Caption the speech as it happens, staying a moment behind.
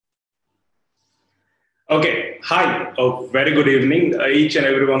Okay, hi, very good evening, each and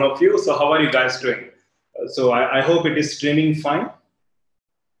every one of you. So, how are you guys doing? I hope it is streaming fine.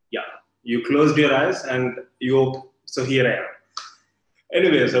 Yeah, you closed your eyes and so here I am.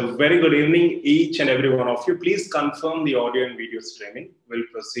 Anyways, a very good evening, each and every one of you. Please confirm the audio and video streaming. We'll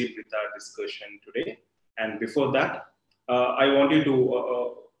proceed with our discussion today. And before that, I want you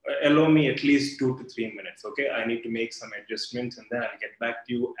to allow me at least 2 to 3 minutes. Okay, I need to make some adjustments and then I'll get back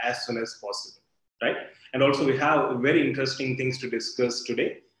to you as soon as possible. Right? And also, we have very interesting things to discuss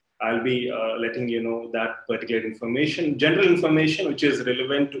today. I'll be letting you know that particular information, general information, which is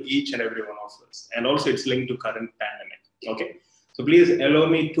relevant to each and every one of us. And also, it's linked to current pandemic. Okay. So please allow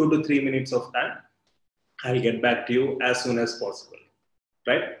me 2 to 3 minutes of time. I'll get back to you as soon as possible.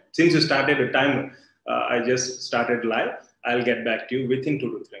 Right? Since you started the time, I just started live. I'll get back to you within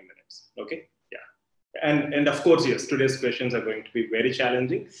 2 to 3 minutes. Okay? Yeah. And of course, yes, today's questions are going to be very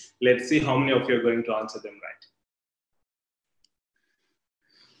challenging. Let's see how many of you are going to answer them right.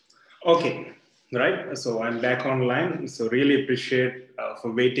 Okay. Right. So I'm back online. So really appreciate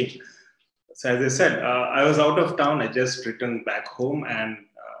for waiting. So as I said, I was out of town. I just returned back home and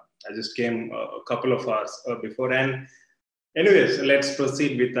I just came a couple of hours before. And anyways, let's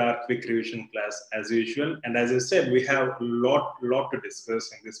proceed with our quick revision class as usual. And as I said, we have a lot to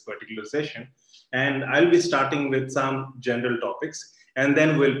discuss in this particular session. And I'll be starting with some general topics. And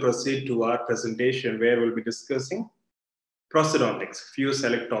then we'll proceed to our presentation where we'll be discussing prosthodontics, few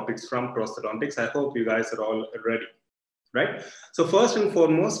select topics from prosthodontics. I hope you guys are all ready. Right? So first and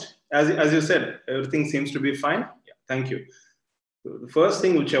foremost, as you said, everything seems to be fine. Yeah, thank you. So the first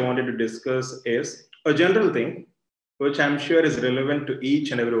thing which I wanted to discuss is a general thing, which I'm sure is relevant to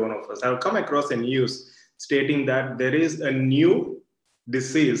each and every one of us. I've come across a news stating that there is a new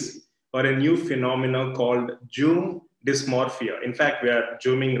disease or a new phenomenon called Zoom dysmorphia. In fact, we are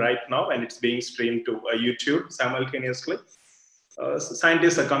zooming right now and it's being streamed to YouTube simultaneously.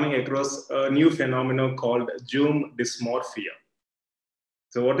 Scientists are coming across a new phenomenon called Zoom dysmorphia.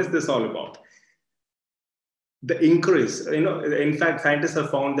 So what is this all about? The increase, in fact, scientists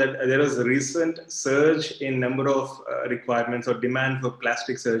have found that there is a recent surge in number of requirements or demand for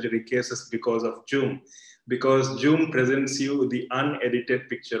plastic surgery cases because of Zoom, because Zoom presents you the unedited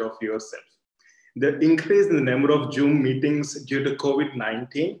picture of yourself. The increase in the number of Zoom meetings due to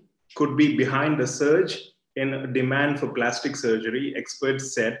COVID-19 could be behind the surge in demand for plastic surgery,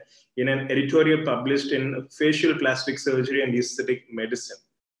 experts said in an editorial published in Facial Plastic Surgery and Aesthetic Medicine.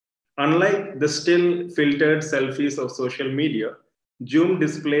 Unlike the still filtered selfies of social media, Zoom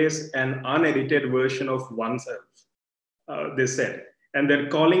displays an unedited version of oneself, they said. And they're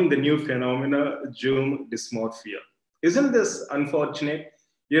calling the new phenomena Zoom dysmorphia. Isn't this unfortunate?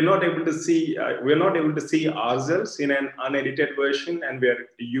 We're not able to see ourselves in an unedited version, and we're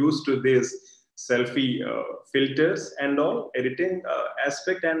used to this selfie filters and all editing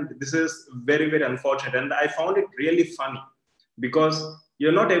aspect. And this is very unfortunate. And I found it really funny because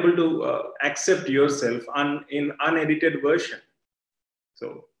you're not able to accept yourself in unedited version.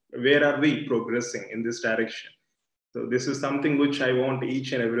 So where are we progressing in this direction? So this is something which I want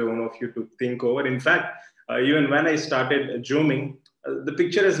each and every one of you to think over. In fact, even when I started zooming, the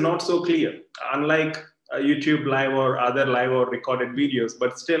picture is not so clear, unlike YouTube live or other live or recorded videos.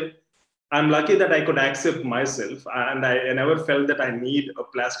 But still, I'm lucky that I could accept myself, and I never felt that I need a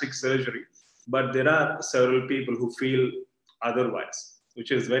plastic surgery. But there are several people who feel otherwise,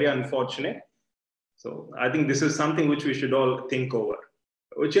 which is very unfortunate. So I think this is something which we should all think over,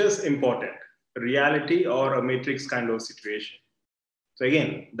 which is important, reality or a matrix kind of situation. So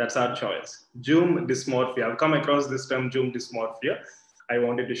again, that's our choice. Zoom dysmorphia. I've come across this term, Zoom dysmorphia. I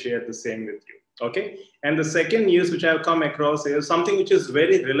wanted to share the same with you. Okay. And the second news which I've come across is something which is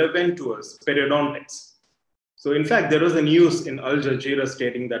very relevant to us, periodontics. So in fact, there was a news in Al Jazeera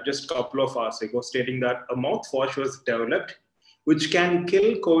stating that just a couple of hours ago, stating that a mouthwash was developed which can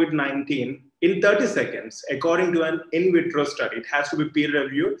kill COVID-19 in 30 seconds, according to an in vitro study. It has to be peer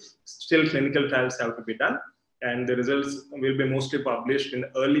reviewed. Still, clinical trials have to be done. And the results will be mostly published in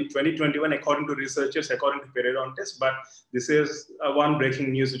early 2021, according to researchers, according to periodontists. But this is one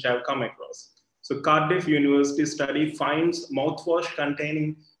breaking news which I've come across. So Cardiff University study finds mouthwash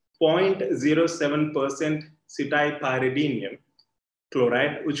containing 0.07% cetipyridinium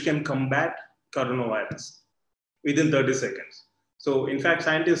chloride, which can combat coronavirus within 30 seconds. So in fact,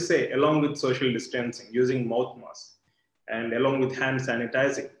 scientists say, along with social distancing, using mouth masks, and along with hand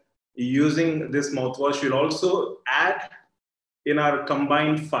sanitizing, using this mouthwash will also add in our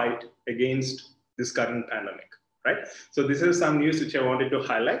combined fight against this current pandemic, right? So this is some news which I wanted to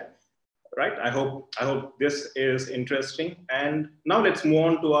highlight, right? I hope this is interesting. And now let's move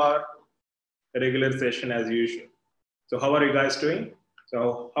on to our regular session as usual. So how are you guys doing?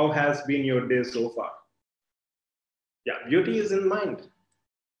 So how has been your day so far? Yeah, beauty is in mind.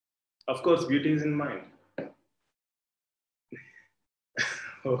 Of course, beauty is in mind.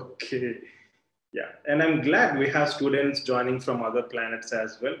 Okay. Yeah, and I'm glad we have students joining from other planets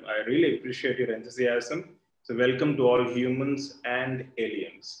as well. I really appreciate your enthusiasm. So welcome to all humans and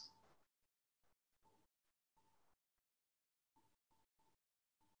aliens.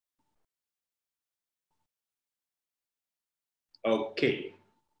 Okay,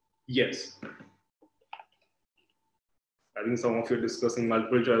 yes. I think some of you are discussing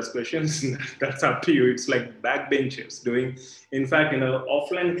multiple choice questions. That's up to you. It's like backbenchers doing, in fact, in an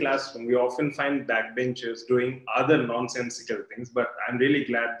offline classroom, we often find backbenchers doing other nonsensical things. But I'm really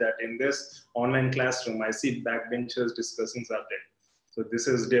glad that in this online classroom, I see backbenchers discussing subject. So this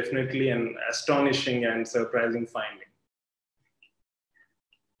is definitely an astonishing and surprising finding.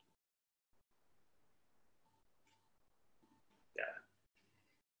 Yeah.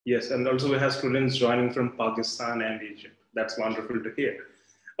 Yes, and also we have students joining from Pakistan and Egypt. That's wonderful to hear.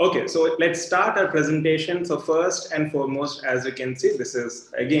 Okay, so let's start our presentation. So first and foremost, as you can see, this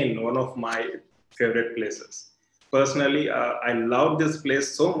is again one of my favorite places. Personally, I love this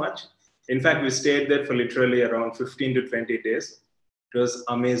place so much. In fact, we stayed there for literally around 15 to 20 days. It was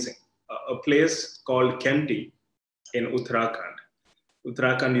amazing. A place called Kempty in Uttarakhand.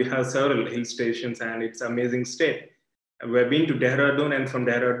 Uttarakhand, you have several hill stations and it's amazing state. We've been to Dehradun, and from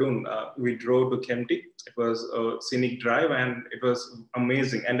Dehradun, we drove to Kempty. It was a scenic drive and it was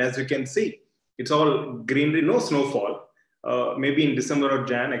amazing. And as you can see, it's all greenery, no snowfall. Maybe in December or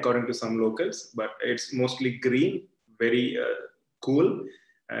Jan, according to some locals, but it's mostly green, very cool,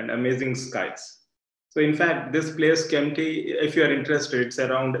 and amazing skies. So, in fact, this place, Kempty, if you are interested, it's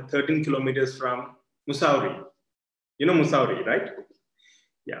around 13 kilometers from Musauri. You know Musauri, right?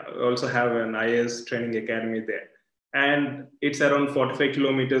 Yeah, we also have an IAS training academy there. And it's around 45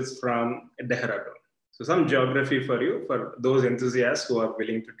 kilometers from Dehradun. So some geography for you, for those enthusiasts who are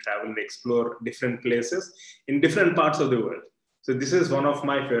willing to travel and explore different places in different parts of the world. So this is one of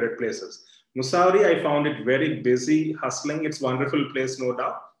my favorite places. Musauri, I found it very busy, hustling. It's a wonderful place, no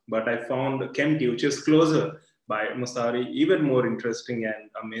doubt. But I found Kempty, which is closer by Musauri, even more interesting and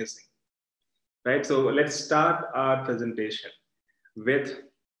amazing. Right, so let's start our presentation with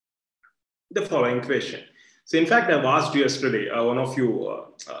the following question. So, in fact, I've asked you yesterday, one of you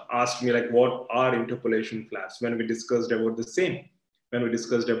asked me, like, what are interpolation flaps when we discussed about the same, when we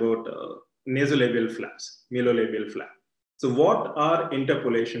discussed about nasolabial flaps, melolabial flap. So, what are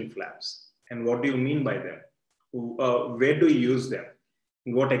interpolation flaps and what do you mean by them? Where do you use them?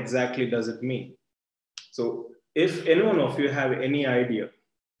 What exactly does it mean? So, if any one of you have any idea,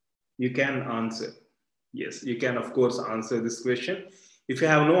 you can answer. Yes, you can, of course, answer this question. If you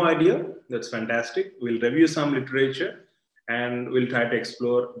have no idea, that's fantastic. We'll review some literature and we'll try to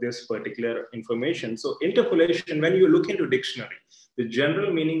explore this particular information. So interpolation, when you look into dictionary, the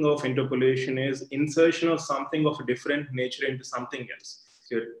general meaning of interpolation is insertion of something of a different nature into something else.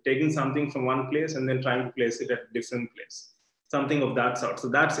 So you're taking something from one place and then trying to place it at a different place, something of that sort. So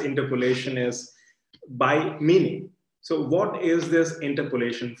that's interpolation is by meaning. So what is this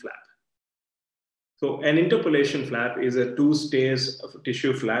interpolation flap? So an interpolation flap is a two-stage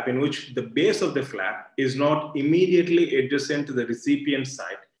tissue flap in which the base of the flap is not immediately adjacent to the recipient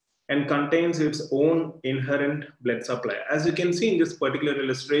site and contains its own inherent blood supply. As you can see in this particular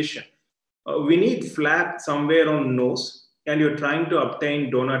illustration, we need flap somewhere on nose and you're trying to obtain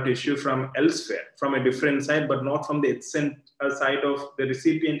donor tissue from elsewhere, from a different site, but not from the adjacent side of the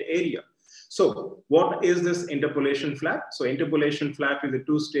recipient area. So what is this interpolation flap? So interpolation flap is a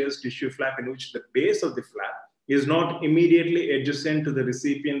two-stage tissue flap in which the base of the flap is not immediately adjacent to the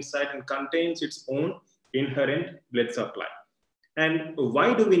recipient site and contains its own inherent blood supply. And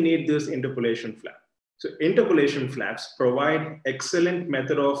why do we need this interpolation flap? So interpolation flaps provide excellent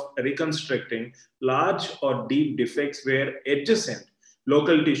method of reconstructing large or deep defects where adjacent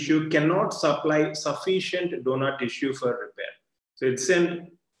local tissue cannot supply sufficient donor tissue for repair. So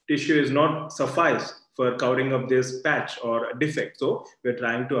adjacent tissue is not suffice for covering up this patch or defect. So we're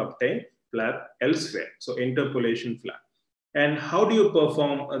trying to obtain flap elsewhere. So interpolation flap. And how do you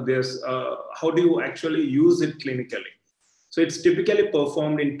perform this? How do you actually use it clinically? So it's typically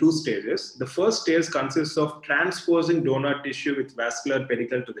performed in two stages. The first stage consists of transposing donor tissue with vascular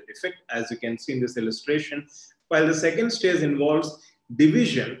pedicle to the defect, as you can see in this illustration, while the second stage involves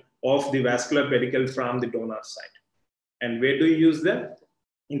division of the vascular pedicle from the donor site. And where do you use them?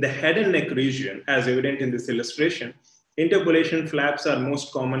 In the head and neck region, as evident in this illustration, interpolation flaps are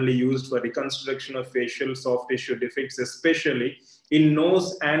most commonly used for reconstruction of facial soft tissue defects, especially in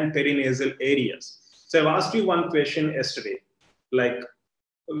nose and perinasal areas. So I've asked you one question yesterday, like,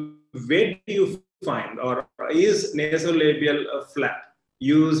 where do you find, or is nasolabial flap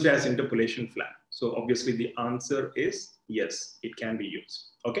used as interpolation flap? So obviously the answer is yes, it can be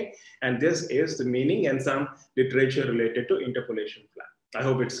used. Okay, and this is the meaning and some literature related to interpolation flap. I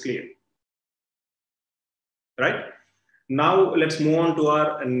hope it's clear. Right? Now let's move on to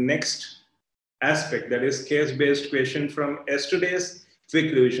our next aspect, that is case-based question from yesterday's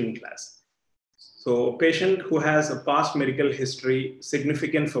quick revision class. So a patient who has a past medical history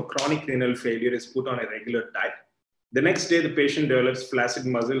significant for chronic renal failure is put on a regular diet. The next day, the patient develops flaccid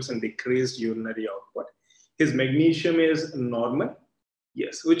muscles and decreased urinary output. His magnesium is normal.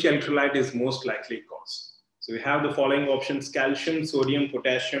 Yes, which electrolyte is most likely cause? So we have the following options: calcium, sodium,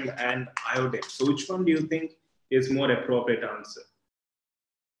 potassium, and iodine. So which one do you think is more appropriate answer?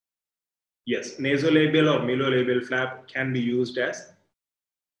 Yes, nasolabial or milolabial flap can be used as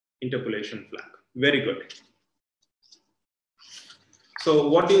interpolation flap. Very good. So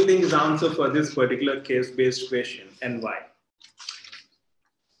what do you think is the answer for this particular case-based question and why?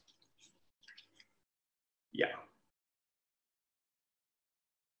 Yeah.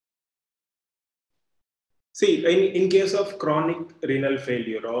 See, in case of chronic renal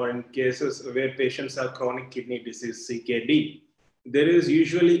failure or in cases where patients have chronic kidney disease, CKD, there is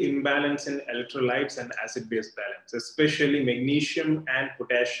usually imbalance in electrolytes and acid-base balance, especially magnesium and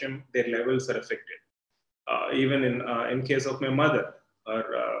potassium, their levels are affected. Even in case of my mother, her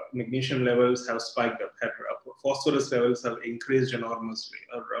magnesium levels have spiked up, her phosphorus levels have increased enormously,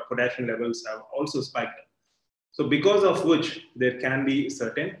 her potassium levels have also spiked up. So because of which there can be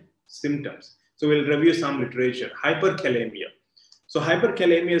certain symptoms. So we'll review some literature. Hyperkalemia. So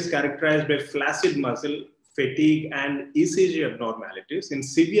hyperkalemia is characterized by flaccid muscle, fatigue, and ECG abnormalities in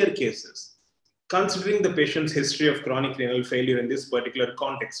severe cases. Considering the patient's history of chronic renal failure in this particular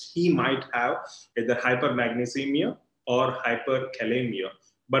context, he might have either hypermagnesemia or hyperkalemia.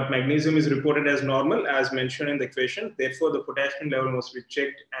 But magnesium is reported as normal, as mentioned in the equation. Therefore, the potassium level must be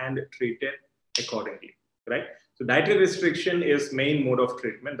checked and treated accordingly, right? So dietary restriction is main mode of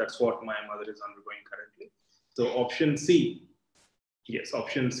treatment. That's what my mother is undergoing currently. So option C, yes,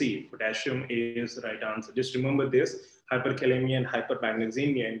 option C, potassium is the right answer. Just remember this: hyperkalemia and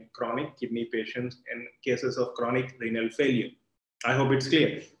hypermagnesemia in chronic kidney patients in cases of chronic renal failure. I hope it's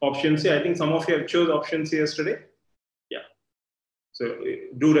clear. Option C, I think some of you have chose option C yesterday. Yeah. So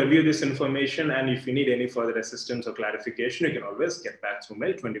do review this information, and if you need any further assistance or clarification, you can always get back to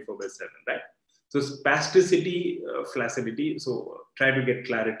mail 24/7, right? So spasticity, flaccidity. So try to get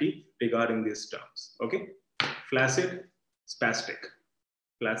clarity regarding these terms. Okay, flaccid, spastic,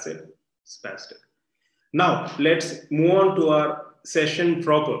 flaccid, spastic. Now let's move on to our session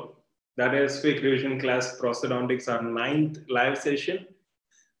proper. That is quick revision class Prosthodontics, our 9th live session.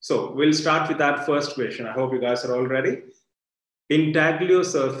 So we'll start with our first question. I hope you guys are all ready. Intaglio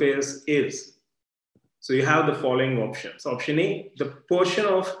surface is. So you have the following options. Option A, the portion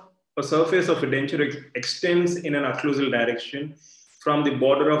of a surface of a denture extends in an occlusal direction from the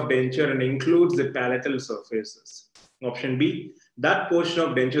border of denture and includes the palatal surfaces. Option B, that portion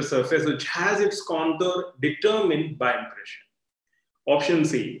of denture surface which has its contour determined by impression. Option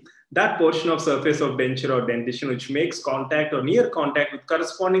C, that portion of surface of denture or dentition which makes contact or near contact with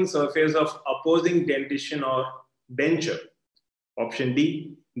corresponding surface of opposing dentition or denture. Option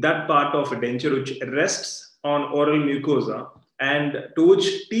D, that part of a denture which rests on oral mucosa and to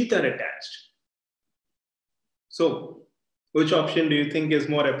which teeth are attached. So, which option do you think is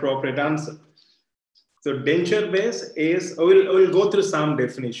more appropriate answer? So, denture base is, we'll go through some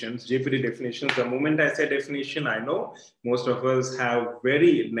definitions, GPT definitions. The moment I say definition, I know most of us have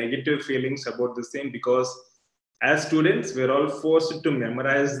very negative feelings about the same because as students, we're all forced to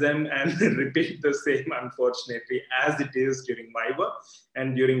memorize them and repeat the same, unfortunately, as it is during Viva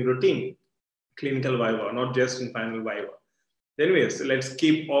and during routine clinical Viva, not just in final Viva. Anyways, let's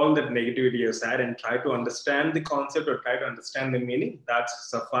keep all that negativity aside and try to understand the concept or try to understand the meaning.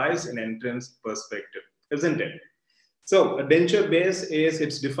 That's suffice in entrance perspective, isn't it? So a denture base is,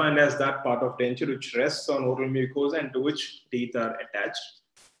 it's defined as that part of denture which rests on oral mucosa and to which teeth are attached.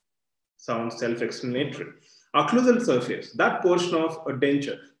 Sounds self-explanatory. Occlusal surface, that portion of a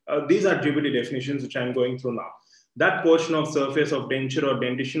denture. These are GPT definitions which I'm going through now. That portion of surface of denture or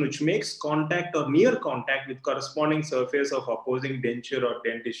dentition which makes contact or near contact with corresponding surface of opposing denture or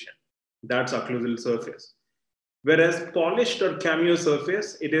dentition. That's occlusal surface. Whereas polished or cameo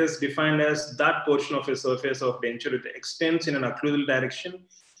surface, it is defined as that portion of a surface of denture that extends in an occlusal direction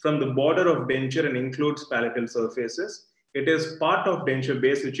from the border of denture and includes palatal surfaces. It is part of denture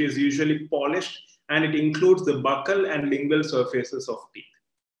base which is usually polished and it includes the buccal and lingual surfaces of teeth.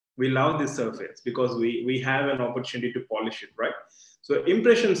 We love this surface because we have an opportunity to polish it, right? So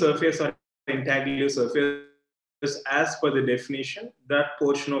impression surface or intaglio surface, as per the definition, that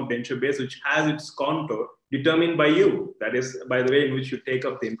portion of denture base which has its contour determined by you. That is, by the way in which you take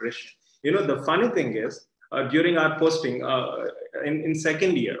up the impression. The funny thing is, during our posting in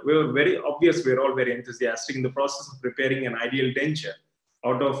second year, we were very obvious, we were all very enthusiastic in the process of preparing an ideal denture.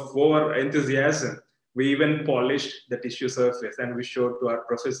 Out of over enthusiasm, we even polished the tissue surface and we showed to our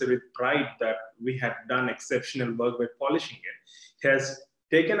professor with pride that we had done exceptional work by polishing it. He has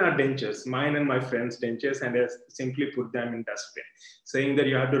taken our dentures, mine and my friend's dentures, and has simply put them in dustbin, saying that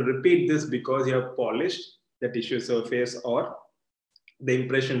you have to repeat this because you have polished the tissue surface or the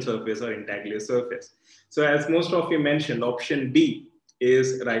impression surface or intaglio surface. So as most of you mentioned, option B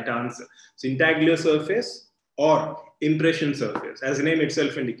is right answer. So intaglio surface or impression surface, as the name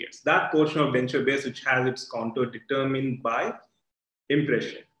itself indicates, that portion of denture base which has its contour determined by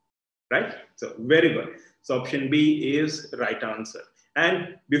impression, right? So very good. So option B is right answer.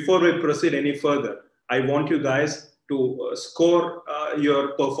 And before we proceed any further, I want you guys to score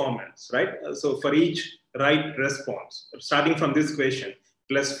your performance, right? So for each right response, starting from this question,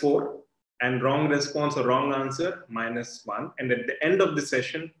 +4, and wrong response or wrong answer, -1. And at the end of the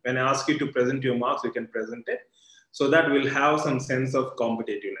session, when I ask you to present your marks, you can present it, so that we'll have some sense of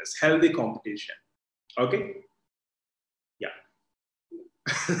competitiveness, healthy competition. Okay? Yeah.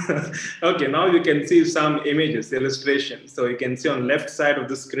 Okay, now you can see some images, illustrations. So you can see on left side of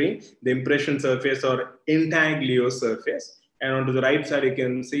the screen, the impression surface or intaglio surface. And on the right side, you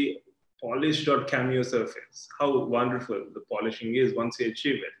can see polished or cameo surface. How wonderful the polishing is once you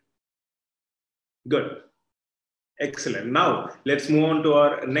achieve it. Good. Excellent. Now, let's move on to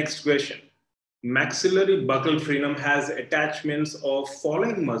our next question. Maxillary buccal frenum has attachments of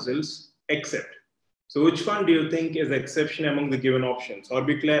following muscles except. So which one do you think is the exception among the given options?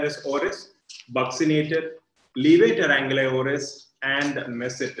 Orbicularis oris, buccinator, levator anguli oris, and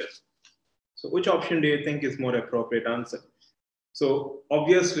masseter. So which option do you think is more appropriate answer? So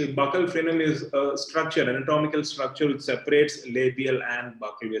obviously, buccal frenum is a structure, an anatomical structure which separates labial and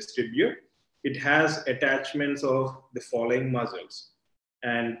buccal vestibule. It has attachments of the following muscles.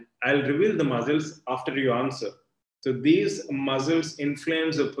 And I'll reveal the muscles after you answer. So these muscles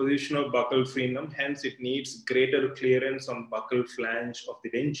influence the position of buccal frenum, hence it needs greater clearance on buccal flange of the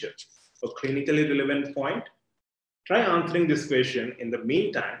denture. A clinically relevant point. Try answering this question. In the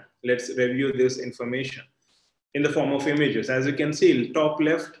meantime, let's review this information in the form of images. As you can see, top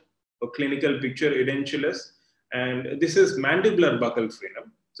left, a clinical picture, edentulous, and this is mandibular buccal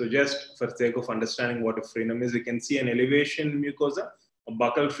frenum. So just for sake of understanding what a frenum is, you can see an elevation mucosa, a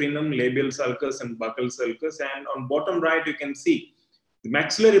buccal frenum, labial sulcus, and buccal sulcus. And on bottom right, you can see the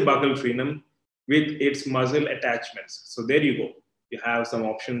maxillary buccal frenum with its muscle attachments. So there you go. You have some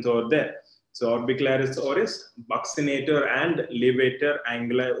options over there. So orbicularis oris, buccinator, and levator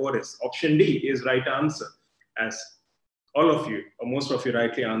anguli oris. Option D is right answer, as all of you, or most of you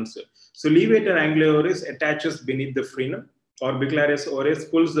rightly answered. So levator anguli oris attaches beneath the frenum. Orbicularis oris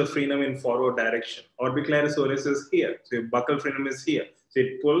pulls the frenum in forward direction. Orbicularis oris is here. So your buccal frenum is here. So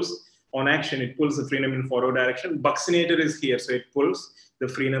it pulls, on action, it pulls the frenum in forward direction. Buccinator is here. So it pulls the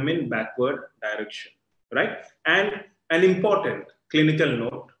frenum in backward direction, right? And an important clinical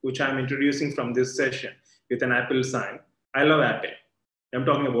note, which I'm introducing from this session with an apple sign. I love apple. I'm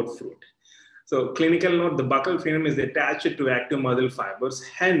talking about fruit. So clinical note, the buccal frenum is attached to active muscle fibers.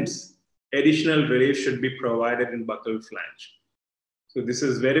 Hence, additional relief should be provided in buccal flange. So this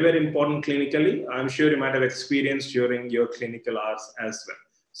is very, very important clinically. I'm sure you might have experienced during your clinical hours as well.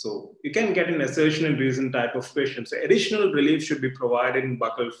 So you can get an assertion and reason type of question. So additional relief should be provided in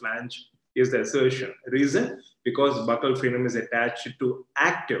buccal flange is the assertion. Reason, because buccal frenum is attached to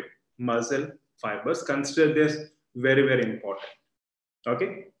active muscle fibers. Consider this very, very important.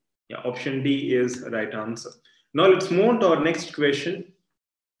 Okay. Yeah, option D is right answer. Now let's move on to our next question.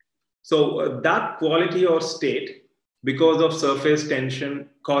 So that quality or state, because of surface tension,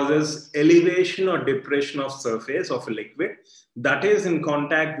 causes elevation or depression of surface of a liquid that is in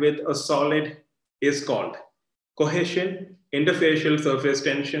contact with a solid is called cohesion, interfacial surface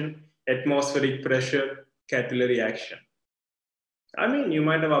tension, atmospheric pressure, capillary action. I mean, you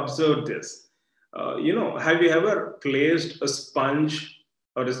might have observed this. Have you ever placed a sponge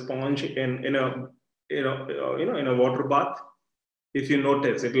or a sponge in a water bath? If you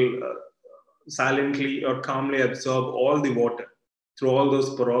notice, it will silently or calmly absorb all the water through all those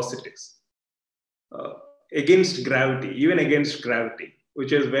porosities against gravity, even against gravity,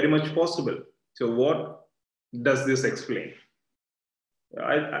 which is very much possible. So what does this explain?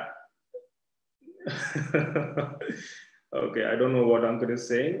 Okay, I don't know what Ankit is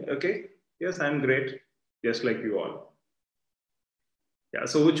saying. Okay, yes, I'm great, just like you all. Yeah,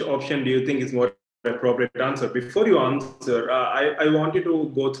 so which option do you think is more appropriate answer? Before you answer, I want you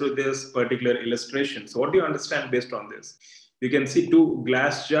to go through this particular illustration. So what do you understand based on this? You can see two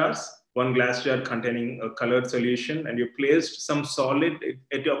glass jars, one glass jar containing a colored solution, and you placed some solid.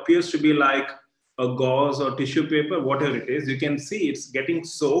 It appears to be like a gauze or tissue paper, whatever it is. You can see it's getting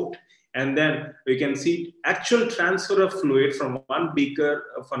soaked, and then we can see actual transfer of fluid from one beaker,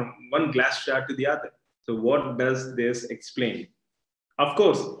 from one glass jar to the other. So what does this explain? Of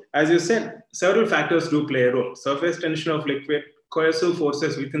course, as you said, several factors do play a role. Surface tension of liquid, coercive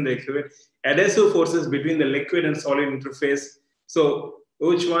forces within the liquid, adhesive forces between the liquid and solid interface. So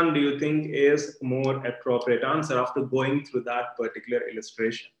which one do you think is more appropriate answer after going through that particular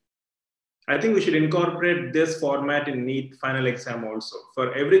illustration? I think we should incorporate this format in NEET final exam also.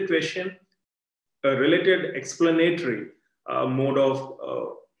 For every question, a related explanatory mode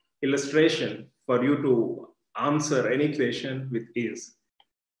of illustration for you to answer any question with ease.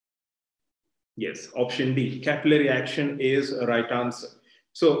 Yes, option D, capillary action is a right answer.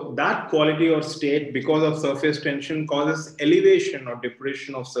 So that quality or state, because of surface tension, causes elevation or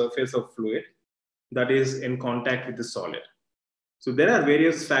depression of surface of fluid that is in contact with the solid. So there are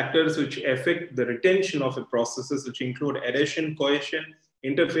various factors which affect the retention of the processes, which include adhesion, cohesion,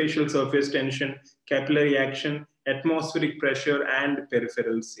 interfacial surface tension, capillary action, atmospheric pressure, and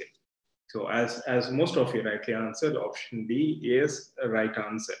peripheral seal. So as most of you rightly answered, option D is a right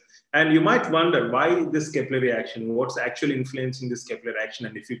answer. And you might wonder why this capillary action, what's actually influencing this capillary action.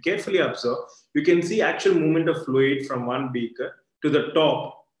 And if you carefully observe, you can see actual movement of fluid from one beaker to the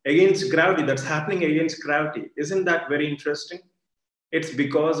top against gravity. That's happening against gravity. Isn't that very interesting? It's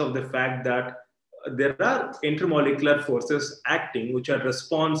because of the fact that there are intermolecular forces acting which are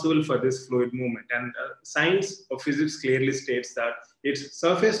responsible for this fluid movement. And science of physics clearly states that it's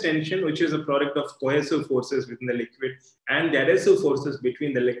surface tension, which is a product of cohesive forces within the liquid, and the adhesive forces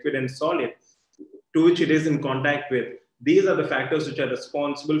between the liquid and solid to which it is in contact with. These are the factors which are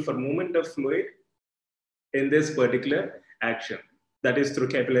responsible for movement of fluid in this particular action. That is through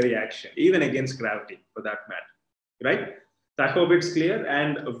capillary action, even against gravity for that matter, right? So I hope it's clear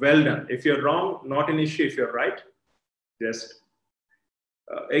and well done. If you're wrong, not an issue. If you're right, just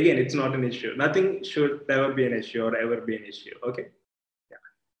again, it's not an issue. Nothing should ever be an issue or ever be an issue. Okay. Yeah.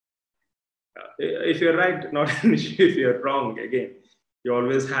 If you're right, not an issue. If you're wrong, again, you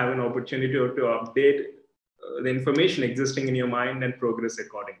always have an opportunity to update the information existing in your mind and progress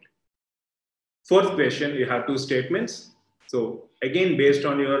accordingly. Fourth question, you have two statements. So again, based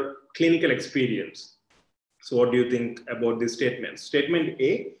on your clinical experience. So what do you think about this statement? Statement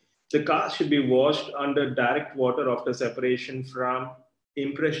A, the cast should be washed under direct water after separation from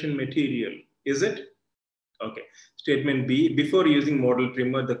impression material. Is it? Okay. Statement B, before using model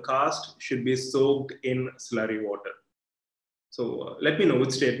trimmer, the cast should be soaked in slurry water. So let me know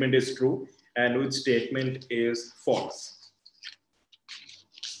which statement is true and which statement is false.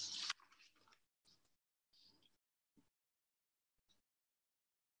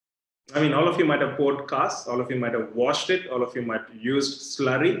 I mean, all of you might have poured cast, all of you might have washed it, all of you might have used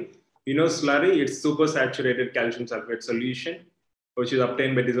slurry. You know, slurry, it's supersaturated calcium sulfate solution, which is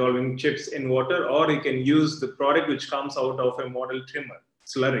obtained by dissolving chips in water, or you can use the product which comes out of a model trimmer,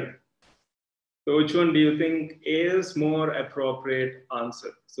 slurry. So which one do you think is more appropriate answer?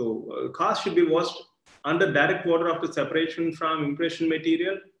 So cast should be washed under direct water after separation from impression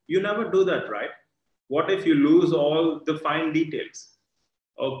material. You never do that, right? What if you lose all the fine details?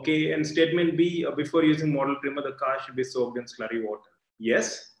 Okay, and statement B, before using model trimmer, the car should be soaked in slurry water.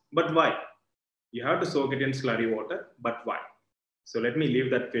 Yes, but why? You have to soak it in slurry water, but why? So let me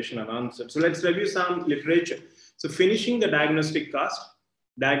leave that question unanswered. So let's review some literature. So finishing the diagnostic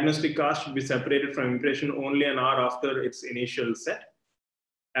cast should be separated from impression only an hour after its initial set.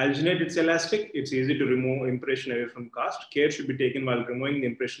 Alginate, it's elastic. It's easy to remove impression away from cast. Care should be taken while removing the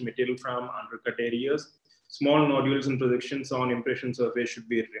impression material from undercut areas. Small nodules and projections on impression surface should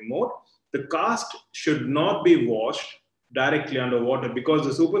be removed. The cast should not be washed directly underwater because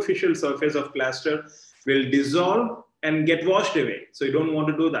the superficial surface of plaster will dissolve and get washed away. So you don't want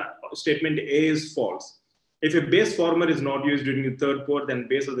to do that. Statement A is false. If a base former is not used during the third pour, then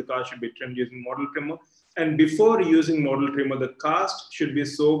base of the cast should be trimmed using model trimmer. And before using model trimmer, the cast should be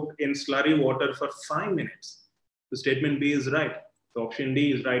soaked in slurry water for 5 minutes. The statement B is right. So option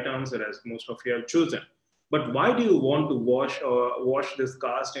D is right answer, as most of you have chosen. But why do you want to wash this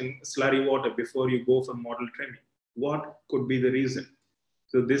cast in slurry water before you go for model trimming? What could be the reason?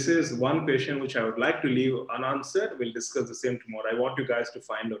 So this is one question which I would like to leave unanswered. We'll discuss the same tomorrow. I want you guys to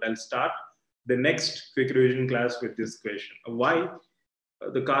find out. I'll start the next quick revision class with this question. Why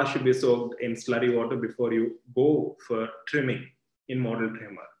the car should be soaked in slurry water before you go for trimming in model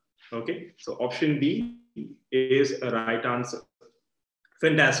trimmer. Okay, so option D is a right answer.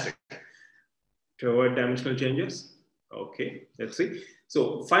 Fantastic. To avoid dimensional changes. Okay, let's see.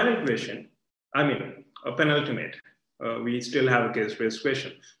 So final question, a penultimate. We still have a case-based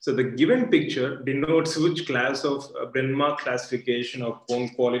question. So the given picture denotes which class of Bryn Mawr classification of bone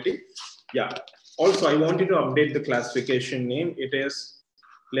quality. Yeah. Also, I wanted to update the classification name. It is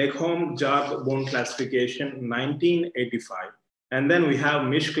Legholm-Jarb bone classification 1985. And then we have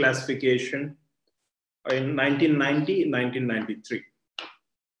Misch classification in 1990, 1993.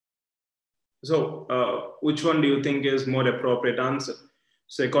 So which one do you think is more appropriate answer?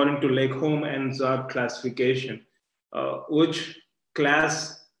 So according to Legholm and Jarb classification, which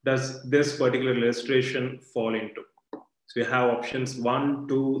class does this particular illustration fall into? So we have options 1,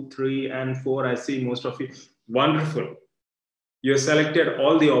 2, 3, and 4. I see most of you. Wonderful. You selected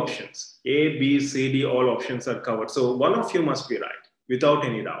all the options. A, B, C, D, all options are covered. So one of you must be right, without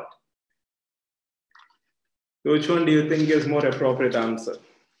any doubt. So which one do you think is more appropriate answer?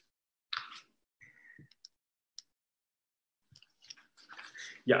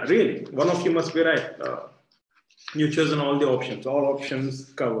 Yeah, really, one of you must be right. You've chosen all the options, all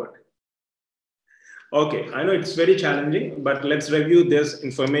options covered. Okay, I know it's very challenging, but let's review this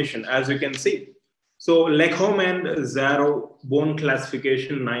information. As you can see, so Legholm and Zarrow bone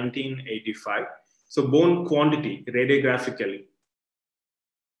classification 1985. So bone quantity radiographically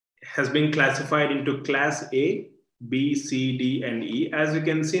has been classified into class A, B, C, D, and E. As you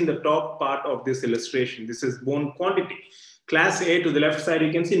can see in the top part of this illustration, this is bone quantity. Class A to the left side,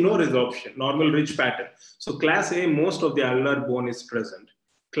 you can see no resorption, normal ridge pattern. So class A, most of the ulnar bone is present.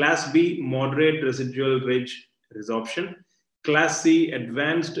 Class B, moderate residual ridge resorption. Class C,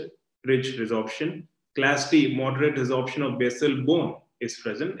 advanced ridge resorption. Class D, moderate resorption of basal bone is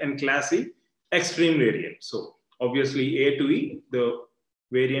present. And Class E, extreme variant. So obviously A to E, the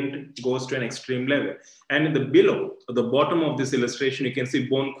variant goes to an extreme level. And in the below, at the bottom of this illustration, you can see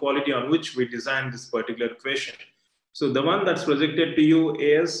bone quality on which we designed this particular question. So the one that's projected to you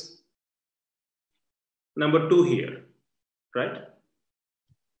is number 2 here, right?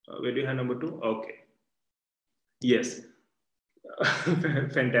 Where do you have number 2? Okay. Yes.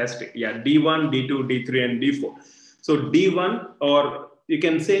 Fantastic. Yeah, D1, D2, D3, and D4. So D1, or you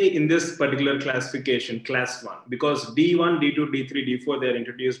can say in this particular classification, class 1, because D1, D2, D3, D4, they're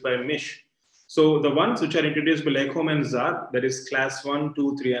introduced by Misch. So the ones which are introduced by Legholm and Zarb, that is class 1,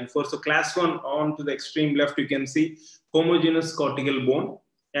 2, 3, and 4. So class 1 on to the extreme left, you can see homogeneous cortical bone.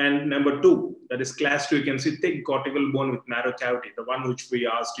 And number 2, that is class 2, you can see thick cortical bone with narrow cavity, the one which we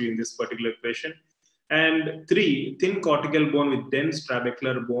asked you in this particular question. And 3, thin cortical bone with dense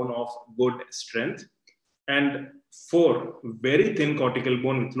trabecular bone of good strength. And 4, very thin cortical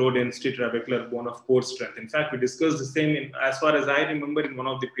bone with low density trabecular bone of poor strength. In fact, we discussed the same, as far as I remember, in one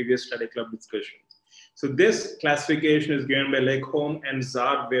of the previous study club discussions. So this classification is given by Legholm and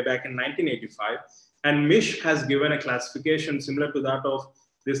Zarb way back in 1985. And Misch has given a classification similar to that of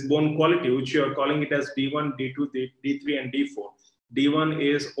this bone quality, which you are calling it as D1, D2, D3, and D4. D1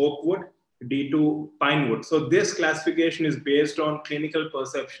 is oak wood, D2 pine wood. So this classification is based on clinical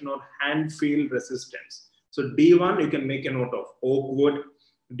perception of hand feel resistance. So D1, you can make a note of oak wood,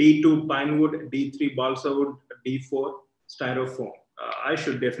 D2 pine wood, D3 balsa wood, D4 styrofoam. I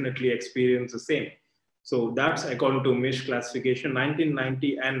should definitely experience the same. So that's according to Misch classification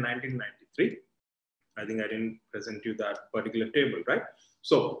 1990 and 1993. I think I didn't present you that particular table, right?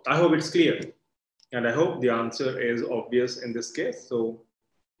 So I hope it's clear. And I hope the answer is obvious in this case. So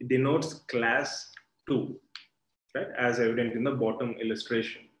it denotes class 2, right? As evident in the bottom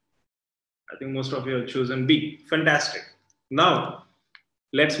illustration. I think most of you have chosen B. Fantastic. Now,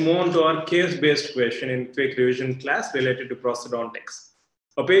 let's move on to our case-based question in quick revision class related to prosthodontics.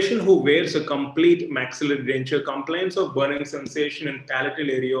 A patient who wears a complete maxillary denture complains of burning sensation in palatal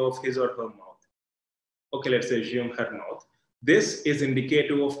area of his or her mouth. Okay, let's assume her mouth. This is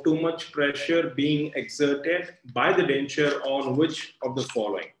indicative of too much pressure being exerted by the denture on which of the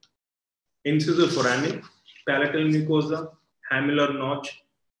following? Incisor foramen, palatal mucosa, hamular notch,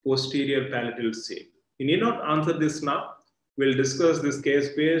 posterior palatal seal. You need not answer this now. We'll discuss this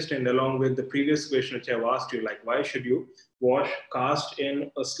case-based and along with the previous question which I've asked you, like why should you wash cast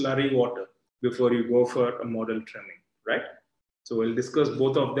in a slurry water before you go for a model trimming, right? So we'll discuss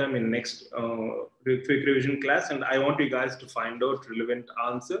both of them in next quick revision class, and I want you guys to find out relevant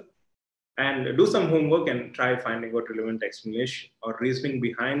answer and do some homework and try finding out relevant explanation or reasoning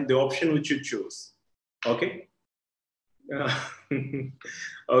behind the option which you choose. Okay.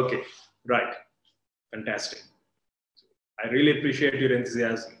 Okay. Right. Fantastic. I really appreciate your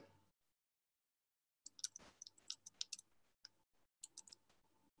enthusiasm.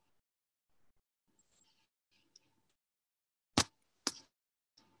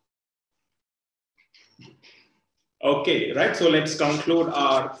 Okay, right. So let's conclude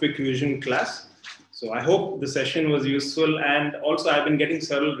our quick revision class. So I hope the session was useful, and also I've been getting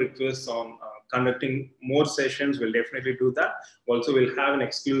several requests on conducting more sessions. We'll definitely do that. Also, we'll have an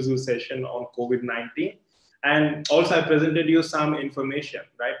exclusive session on COVID-19, and also I presented you some information,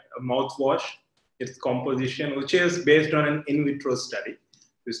 right? A mouthwash, its composition, which is based on an in vitro study.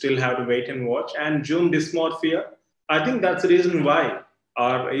 You still have to wait and watch. And Zoom dysmorphia, I think that's the reason why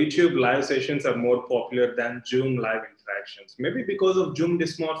our YouTube live sessions are more popular than Zoom live interactions. Maybe because of Zoom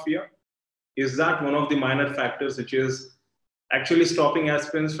dysmorphia. Is that one of the minor factors which is actually stopping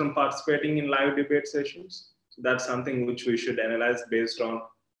aspirants from participating in live debate sessions? So that's something which we should analyze based on.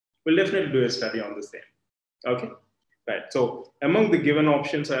 We'll definitely do a study on the same. Okay, right. So among the given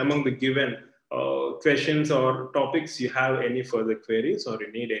options or among the given questions or topics, you have any further queries or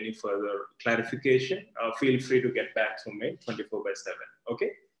you need any further clarification, feel free to get back to me 24/7.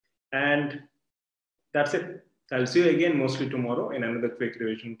 Okay, and that's it. I'll see you again mostly tomorrow in another quick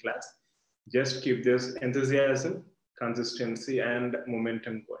revision class. Just keep this enthusiasm, consistency, and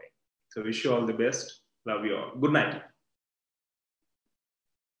momentum going. So wish you all the best. Love you all. Good night.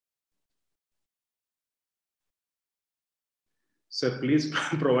 So please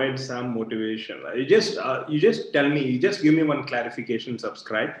provide some motivation. You just tell me. You just give me one clarification.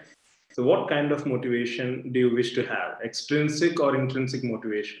 Subscribe. So what kind of motivation do you wish to have? Extrinsic or intrinsic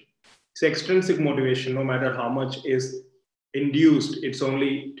motivation? So extrinsic motivation, no matter how much is induced, it's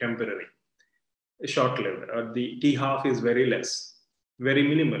only temporary, short-lived. The T half is very less, very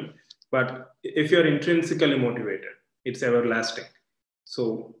minimal. But if you're intrinsically motivated, it's everlasting.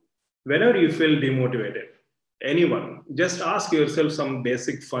 So whenever you feel demotivated, anyone, just ask yourself some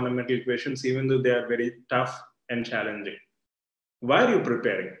basic fundamental questions, even though they are very tough and challenging. Why are you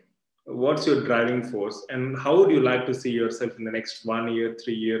preparing? What's your driving force? And how would you like to see yourself in the next 1 year,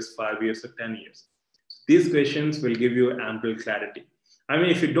 3 years, 5 years, or 10 years? These questions will give you ample clarity. I mean,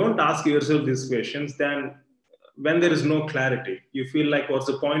 if you don't ask yourself these questions, then when there is no clarity, you feel like, what's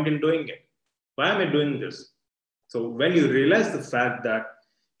the point in doing it? Why am I doing this? So when you realize the fact that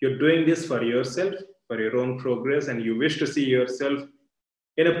you're doing this for yourself, for your own progress, and you wish to see yourself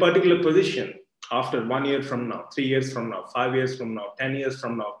in a particular position after 1 year from now, 3 years from now, 5 years from now, 10 years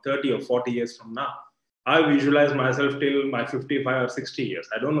from now, 30 or 40 years from now, I visualize myself till my 55 or 60 years.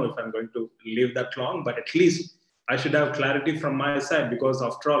 I don't know if I'm going to live that long, but at least I should have clarity from my side because,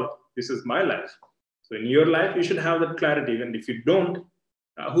 after all, this is my life. So in your life, you should have that clarity. And if you don't,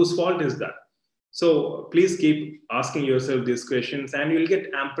 whose fault is that? So please keep asking yourself these questions and you'll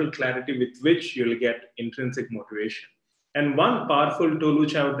get ample clarity with which you'll get intrinsic motivation. And one powerful tool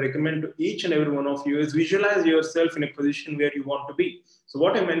which I would recommend to each and every one of you is visualize yourself in a position where you want to be. So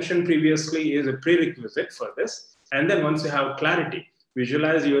what I mentioned previously is a prerequisite for this. And then once you have clarity,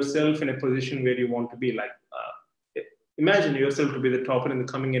 visualize yourself in a position where you want to be. Like imagine yourself to be the topper in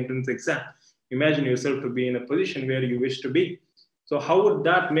the coming entrance exam. Imagine yourself to be in a position where you wish to be. So how would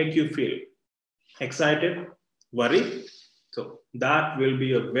that make you feel? Excited? Worried? So that will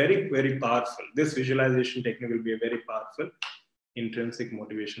be a very, very powerful, this visualization technique will be a very powerful intrinsic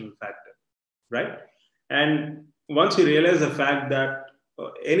motivational factor, right? And once you realize the fact that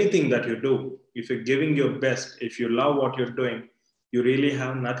anything that you do, if you're giving your best, if you love what you're doing, you really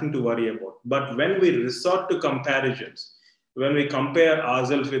have nothing to worry about. But when we resort to comparisons, when we compare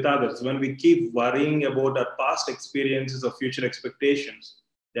ourselves with others, when we keep worrying about our past experiences or future expectations,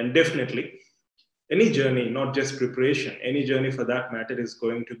 then definitely any journey, not just preparation, any journey for that matter is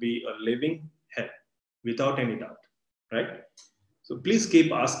going to be a living hell without any doubt, right? So please keep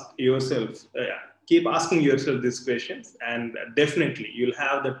asking yourself these questions, and definitely you'll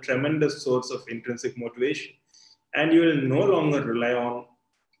have the tremendous source of intrinsic motivation, and you will no longer rely on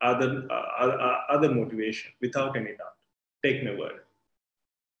other motivation without any doubt. Take my word.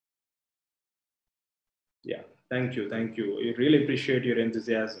 Yeah, thank you. I really appreciate your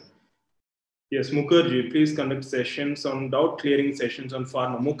enthusiasm. Yes, Mukherjee, please conduct sessions on doubt clearing sessions on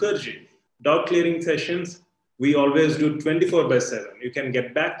pharma. Mukherjee, doubt clearing sessions, we always do 24/7. You can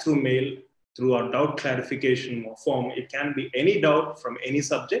get back through mail through our doubt clarification form. It can be any doubt from any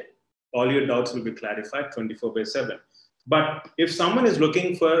subject. All your doubts will be clarified 24/7. But if someone is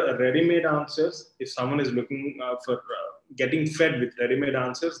looking for ready-made answers, if someone is looking for getting fed with ready-made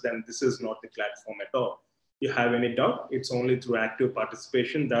answers, then this is not the platform at all. You have any doubt, it's only through active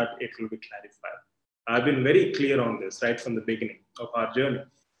participation that it will be clarified. I've been very clear on this right from the beginning of our journey.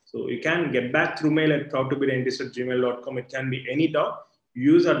 So you can get back through mail at proudtobedentist@gmail.com. It can be any doubt.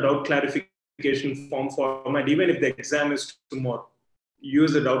 Use a doubt clarification form format. Even if the exam is tomorrow,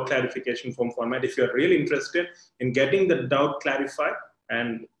 use the doubt clarification form format. If you're really interested in getting the doubt clarified,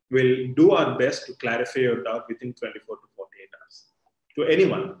 and we'll do our best to clarify your doubt within 24 to 48 hours. To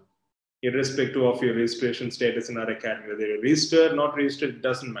anyone, irrespective of your registration status in our academy, whether you're registered, not registered, it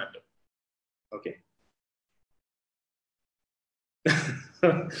doesn't matter. Okay.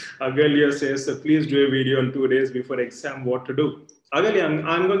 Agalia says, so please do a video on 2 days before exam, what to do. Agalia,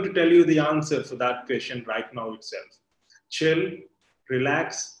 I'm going to tell you the answer for that question right now itself. Chill,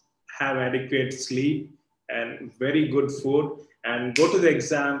 relax, have adequate sleep and very good food, and go to the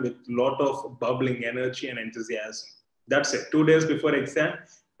exam with a lot of bubbling energy and enthusiasm. That's it. 2 days before exam,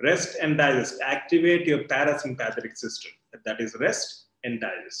 rest and digest. Activate your parasympathetic system. That is rest and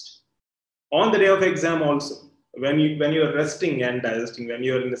digest. On the day of exam also, when you're resting and digesting, when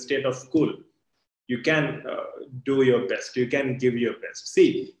you're in a state of cool, you can do your best. You can give your best.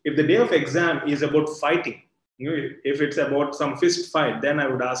 See, if the day of exam is about fighting, if it's about some fist fight, then I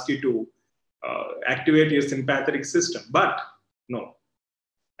would ask you to activate your sympathetic system. But no,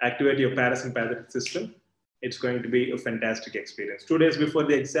 activate your parasympathetic system. It's going to be a fantastic experience. 2 days before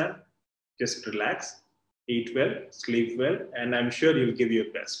the exam, just relax, eat well, sleep well, and I'm sure you'll give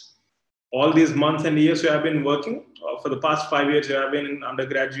your best. All these months and years you have been working, for the past 5 years you have been in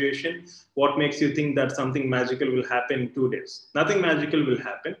undergraduation, what makes you think that something magical will happen in 2 days? Nothing magical will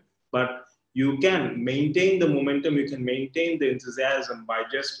happen, but you can maintain the momentum, you can maintain the enthusiasm by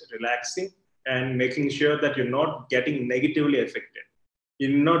just relaxing and making sure that you're not getting negatively affected.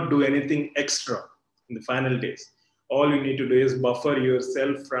 You will not do anything extra in the final days. All you need to do is buffer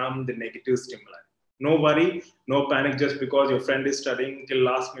yourself from the negative stimuli. No worry, no panic. Just because your friend is studying till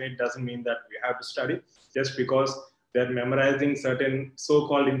last minute doesn't mean that we have to study. Just because they're memorizing certain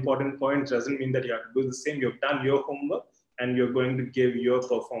so-called important points doesn't mean that you have to do the same. You've done your homework and you're going to give your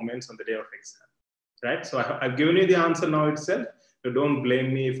performance on the day of exam, right? So I've given you the answer now itself. So don't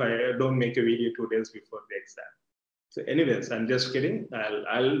blame me if I don't make a video 2 days before the exam. So anyways, I'm just kidding.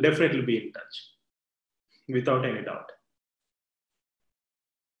 I'll definitely be in touch without any doubt.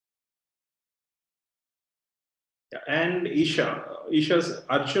 Yeah, and Isha's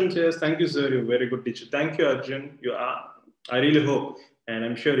Arjun says, thank you, sir. You're a very good teacher. Thank you, Arjun. You are. I really hope, and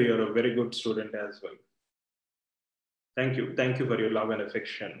I'm sure you're a very good student as well. Thank you. Thank you for your love and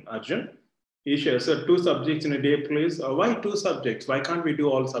affection, Arjun. Isha, sir, 2 subjects in a day, please. Why 2 subjects? Why can't we do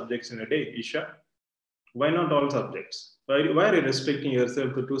all subjects in a day, Isha? Why not all subjects? Why are you restricting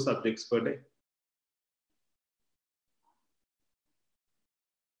yourself to 2 subjects per day?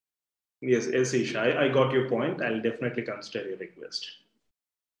 Yes, Isha, I got your point. I'll definitely consider your request.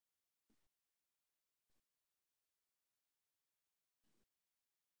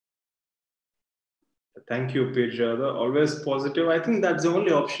 Thank you, Pijada. Always positive. I think that's the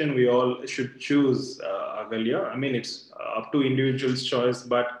only option we all should choose, Agalia. I mean, it's up to individual's choice,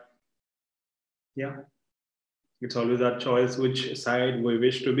 but yeah, it's always our choice which side we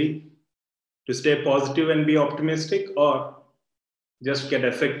wish to be. To stay positive and be optimistic, or just get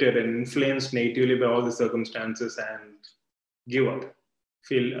affected and influenced negatively by all the circumstances and give up,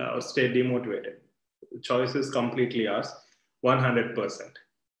 feel or stay demotivated. The choice is completely ours, 100%.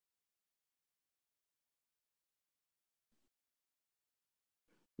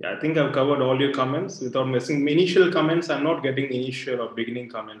 Yeah, I think I've covered all your comments without missing initial comments. I'm not getting initial or beginning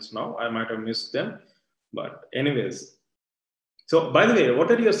comments now. I might have missed them, but anyways. So by the way,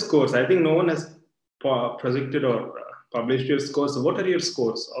 what are your scores? I think no one has projected or published your scores. So what are your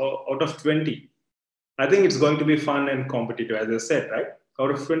scores out of 20? I think it's going to be fun and competitive, as I said, right? Out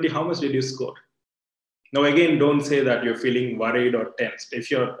of 20, how much did you score? Now, again, don't say that you're feeling worried or tensed.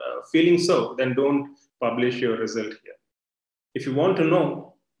 If you're feeling so, then don't publish your result here. If you want to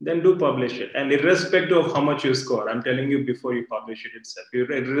know, then do publish it. And irrespective of how much you score, I'm telling you before you publish it itself,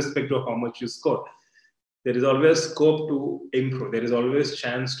 irrespective of how much you score, there is always scope to improve. There is always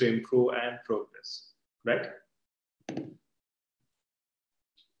chance to improve and progress, right?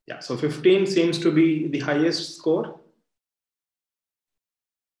 Yeah, so 15 seems to be the highest score.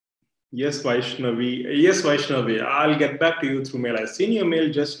 Yes, Vaishnavi. Yes, Vaishnavi. I'll get back to you through mail. I've seen your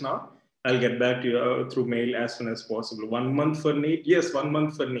mail just now. I'll get back to you through mail as soon as possible. 1 month for NEET? Yes, 1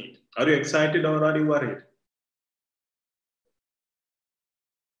 month for NEET. Are you excited or are you worried?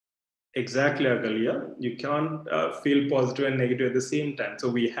 Exactly, Agalia. You can't feel positive and negative at the same time. So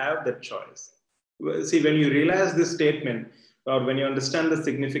we have that choice. See, when you realize this statement, or when you understand the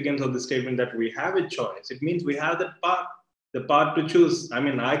significance of the statement that we have a choice, it means we have the part to choose. I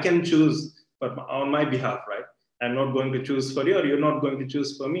mean, I can choose but on my behalf, right? I'm not going to choose for you, or you're not going to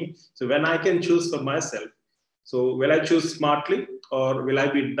choose for me. So when I can choose for myself, so will I choose smartly or will I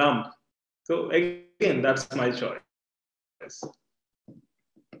be dumb? So again, that's my choice.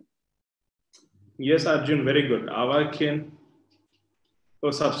 Yes, Arjun, very good. Avakin,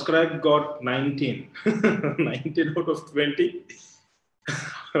 oh, subscribe got 19. 19 out of 20.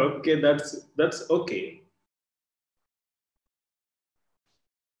 Okay, that's okay.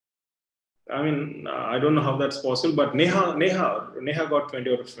 I mean, I don't know how that's possible, but Neha got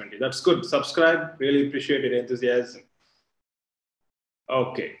 20 out of 20. That's good. Subscribe. Really appreciate it. Enthusiasm.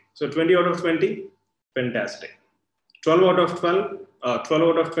 Okay, so 20 out of 20, fantastic. 12 out of 12, 12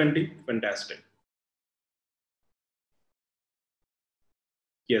 out of 20, fantastic.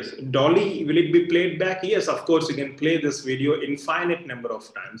 Yes, Dolly, will it be played back? Yes, of course, you can play this video infinite number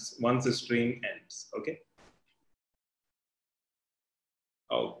of times once the stream ends. Okay.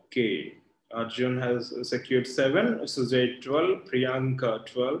 Okay. Arjun has secured 7, Sujay 12, Priyanka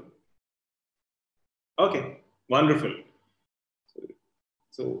 12. Okay, wonderful.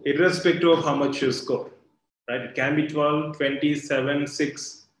 So irrespective of how much you score, right? It can be 12, 27,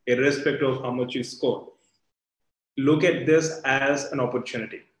 6, irrespective of how much you score. Look at this as an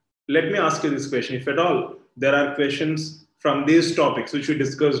opportunity. Let me ask you this question. If at all there are questions from these topics which we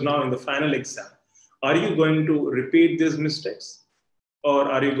discussed now in the final exam, are you going to repeat these mistakes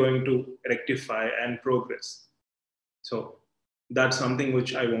or are you going to rectify and progress? So that's something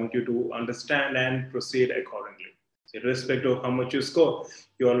which I want you to understand and proceed accordingly. So irrespective of how much you score,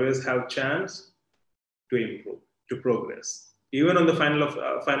 you always have chance to improve, to progress. Even on the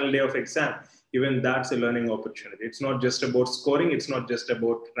final day of exam, even that's a learning opportunity. It's not just about scoring. It's not just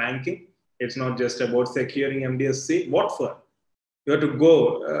about ranking. It's not just about securing MDSC. What for? You have to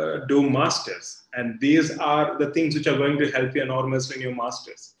go do masters, and these are the things which are going to help you enormously in your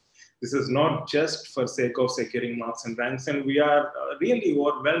masters. This is not just for sake of securing marks and ranks, and we are really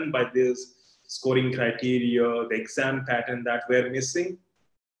overwhelmed by this scoring criteria, the exam pattern that we're missing,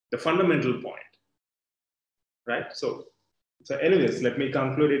 the fundamental point, right? So anyways, let me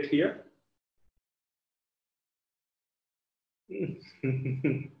conclude it here.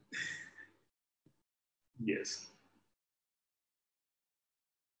 Yes.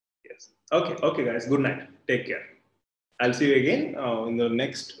 Yes. Okay. Okay, guys. Good night. Take care. I'll see you again in the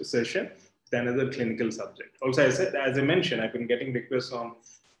next session with another clinical subject. Also, as I mentioned, I've been getting requests on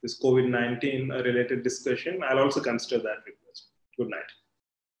this COVID-19 related discussion. I'll also consider that request. Good night.